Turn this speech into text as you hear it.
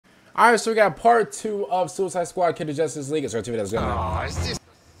All right, so we got part 2 of Suicide Squad: Kid of Justice League. It's our TV. Let's go, man.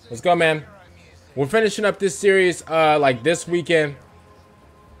 Let's go, man. We're finishing up this series like this weekend.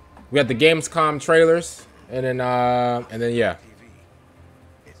 We got the Gamescom trailers, and then yeah.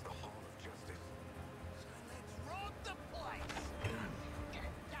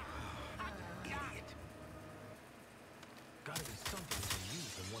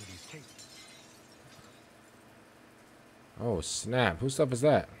 Oh snap! Whose stuff is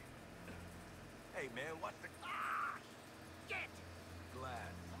that? Hey man, what's the get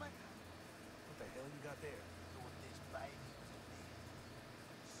glad? What the hell you got there? Thought this baby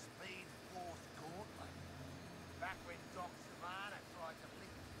was a Speed Force Gauntlet. Back when Doc Savannah tried to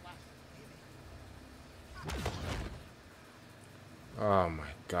lick the Flash with Oh my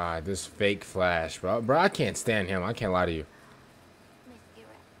god, this fake Flash, bro. Bro, I can't stand him. I can't lie to you.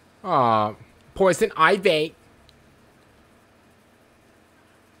 Aw, Poison Ivy.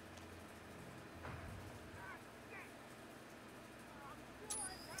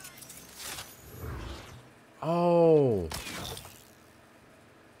 Oh.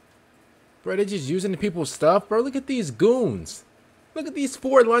 Bro, they're just using the people's stuff, bro. Look at these goons. Look at these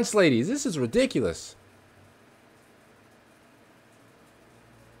 4 lunch ladies. This is ridiculous.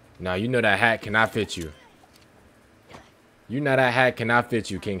 Now, you know that hat cannot fit you. You know that hat cannot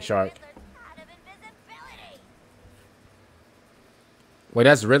fit you, King Shark. Wait,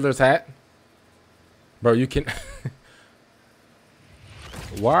 that's Riddler's hat? Bro, you can...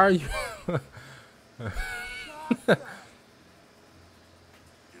 Why are you...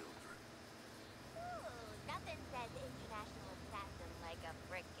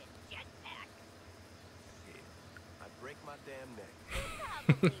 break my damn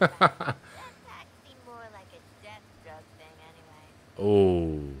neck.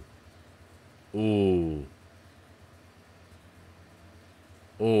 Oh. Ooh.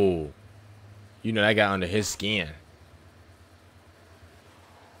 Ooh. You know that got under his skin.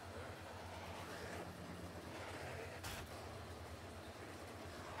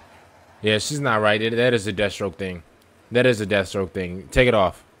 Yeah, she's not right. That is a Deathstroke thing. That is a Deathstroke thing. Take it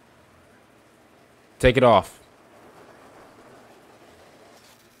off. Take it off.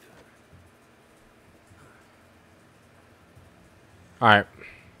 All right.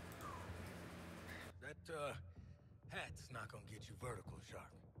 That hat's not gonna get you vertical, Shark.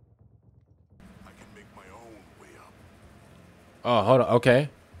 I can make my own way up. Oh, hold on. Okay.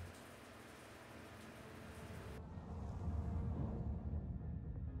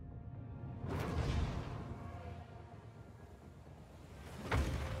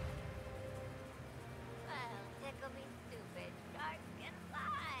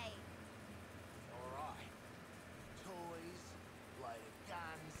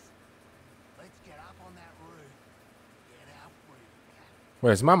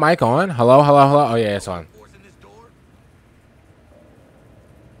 Wait, is my mic on? Hello, hello, hello. Oh yeah, it's on.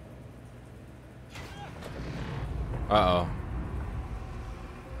 Uh-oh.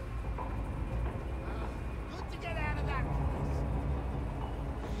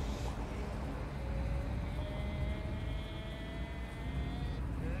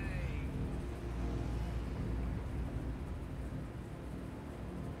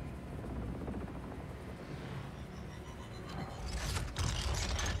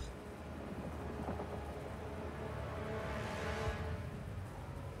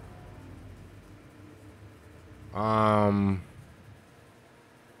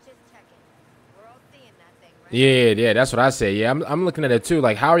 Yeah, that's what I say. Yeah, I'm looking at it too.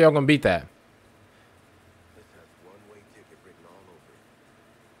 Like, how are y'all gonna beat that? This has one-way ticket written all over it.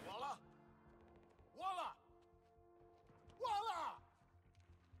 Voila! Voila!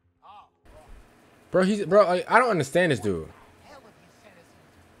 Voila! Oh, Bro, I don't understand this dude. hell have you sent us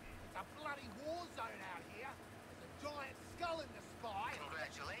into? It's a bloody war zone out here. There's a giant skull in the sky.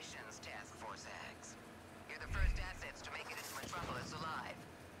 Congratulations, Task Force X. You're the first assets to make it into Metropolis alive.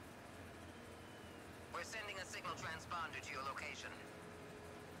 We're sending a signal transponder to your location.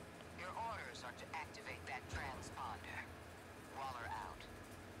 Your orders are to activate that transponder. Waller out.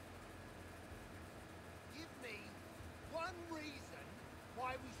 Give me one reason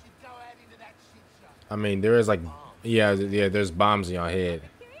why we should go out into that shit show. I mean, there is like, yeah, there's bombs in your head.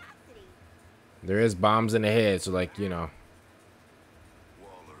 There is bombs in the head, so like, you know.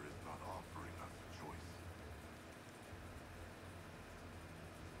 Waller is not offering us a choice.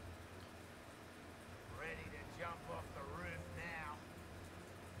 Ready to jump off the roof now.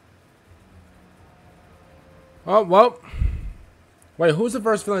 Oh well. Wait, who's the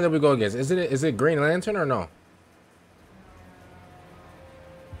first villain that we go against? Is it Green Lantern or no?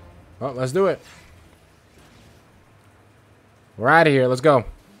 Well, let's do it. We're out of here. Let's go.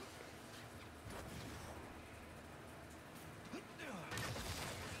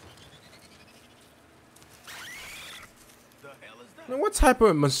 What type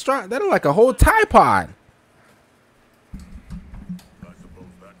of monstrosity? That look like a whole Tide Pod. I suppose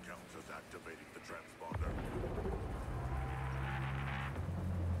that counts as activating the transponder.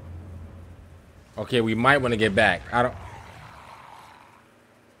 Okay, we might want to get back. I don't.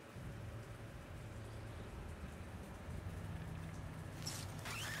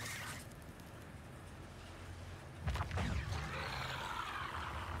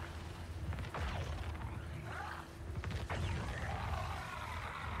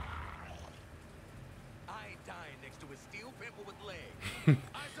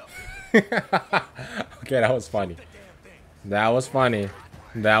 Okay, that was funny. That was funny.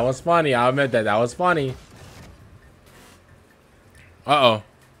 That was funny. I'll admit that. That was funny. Uh-oh.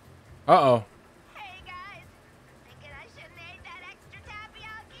 Uh-oh. Hey guys, thinking I shouldn't eat that extra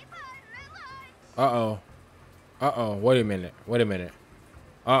tapioca pie for lunch. Uh-oh. Uh-oh. Wait a minute. Wait a minute.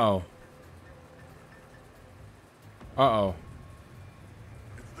 Uh-oh. Uh-oh.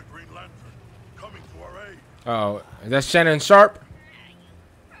 It's the Green Lantern coming to our aid. Uh-oh. Is that Shannon Sharp? You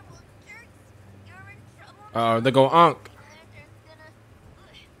rebel jerks, you're in trouble. Uh-oh. They go Unc.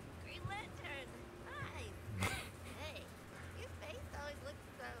 Green Lantern, hi. Hey, your face always looks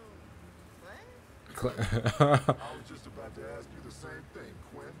so fun. I was just about to ask you the same thing,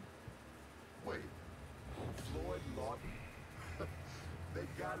 Quinn. Wait, Floyd Lawton? They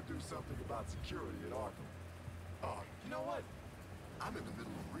gotta do something about security at Arkham. You know what? I'm in the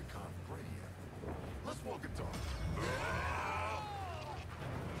middle of recon for Brainiac. Let's walk and talk.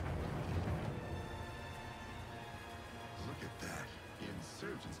 Look at that.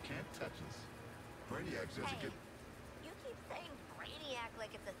 Insurgents can't touch us. Brainiac says it Hey, can... you keep saying Brainiac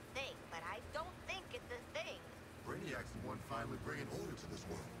like it's a thing, but I don't think it's a thing. Brainiac's the one finally bringing order to this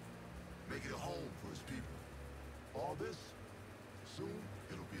world. Making a home for his people. All this, soon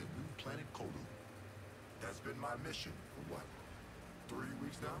it'll be a new planet Kolu. That's been my mission for what? 3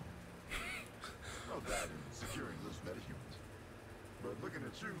 weeks now? No, that and securing those metahumans. But looking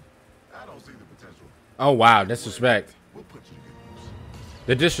at you, I don't see the potential. Oh, wow. Disrespect. We'll put you to good use.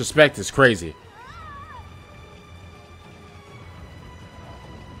 The disrespect is crazy.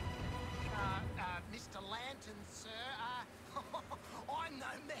 Mr. Lantern, sir, I'm no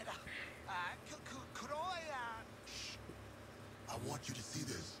meta. Could I, Shh. I want you to see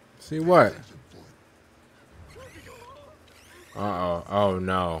this. See what? Attention, Floyd. Uh-oh. Oh,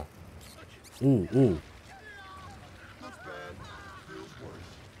 no. Ooh, ooh. Looks bad, feels worse.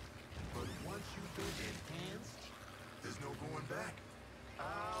 But once you've been enhanced, there's no going back.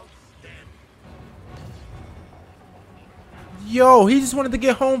 Outstanding. Yo, he just wanted to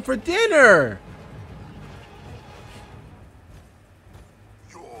get home for dinner.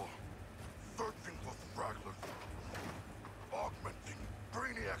 You're searching for stragglers. Augmenting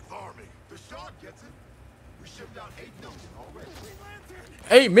Brainiac's army. The Shard gets it. We shipped out 8 million already.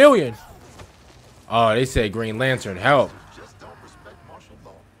 8 million. Oh, they say Green Lantern help. Just don't respect martial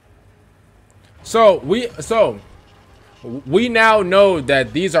law. So we now know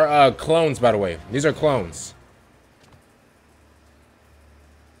that these are clones, by the way. These are clones.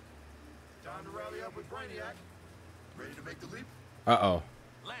 Time to rally up with Brainiac. Ready to make the leap? Uh-oh.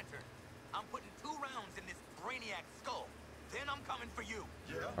 Lantern, I'm putting 2 rounds in this Brainiac skull. Then I'm coming for you.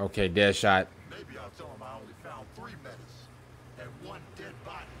 Yeah. Okay, dead shot. Maybe I'll tell him I only found 3 metas and 1 dead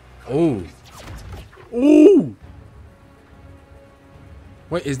body. Ooh. Ooh.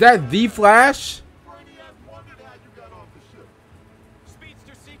 Wait, is that the Flash? Brainiac wondered how you got off the ship.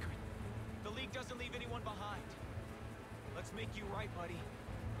 Speedster secret. The League doesn't leave anyone behind. Let's make you right, buddy.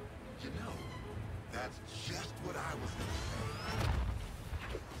 You know, that's just what I was gonna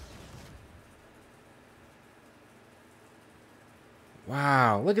say.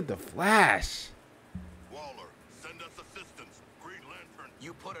 Wow, look at the Flash. Waller, send us assistance. Green Lantern.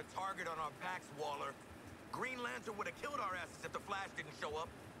 You put a target on our backs, Waller. Green Lantern would have killed our asses if the Flash didn't show up.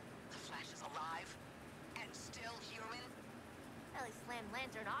 The Flash is alive and still human. Well, he slammed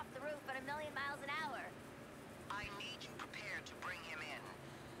Lantern off the roof at 1,000,000 miles an hour. I need you prepared to bring him in.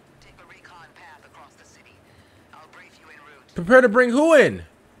 Take a recon path across the city. I'll brief you en route. Prepare to bring who in?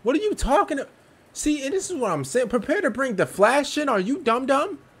 What are you talking about? See, and this is what I'm saying. Prepare to bring the Flash in? Are you dumb?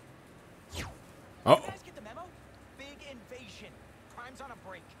 You Oh. guys get the memo? Big invasion. Crime's on a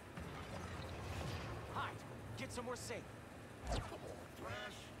break. Hide. Get somewhere safe. Come on,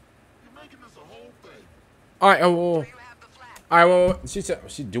 Flash. You're making this a whole thing. All right. Oh, well. Do you have the Flash? All right. Well, she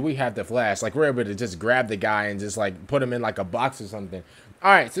said, do we have the Flash? Like, we're able to just grab the guy and just, like, put him in, like, a box or something.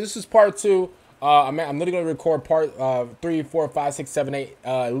 All right. So this is part 2 I'm literally gonna record part 3, 4, 5, 6, 7, 8,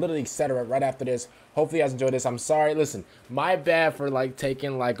 literally etc. right after this. Hopefully you guys enjoyed this. I'm sorry. Listen, my bad for like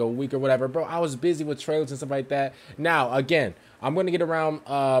taking like a week or whatever, bro. I was busy with trailers and stuff like that. Now again, I'm gonna get around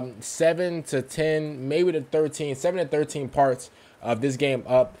 7 to 10, maybe to 13, 7 to 13 parts of this game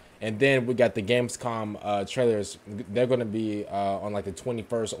up. And then we got the Gamescom trailers. They're going to be on like the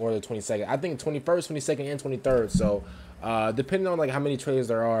 21st or the 22nd. I think 21st, 22nd, and 23rd. So depending on like how many trailers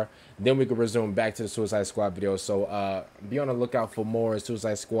there are, then we can resume back to the Suicide Squad videos. So be on the lookout for more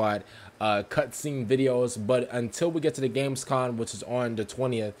Suicide Squad cutscene videos. But until we get to the Gamescom, which is on the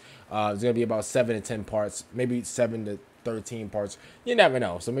 20th, it's going to be about 7 to 10 parts, maybe 7 to 13 parts. You never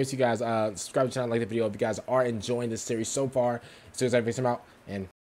know. So make sure you guys subscribe to the channel, like the video if you guys are enjoying this series so far. So guys, out and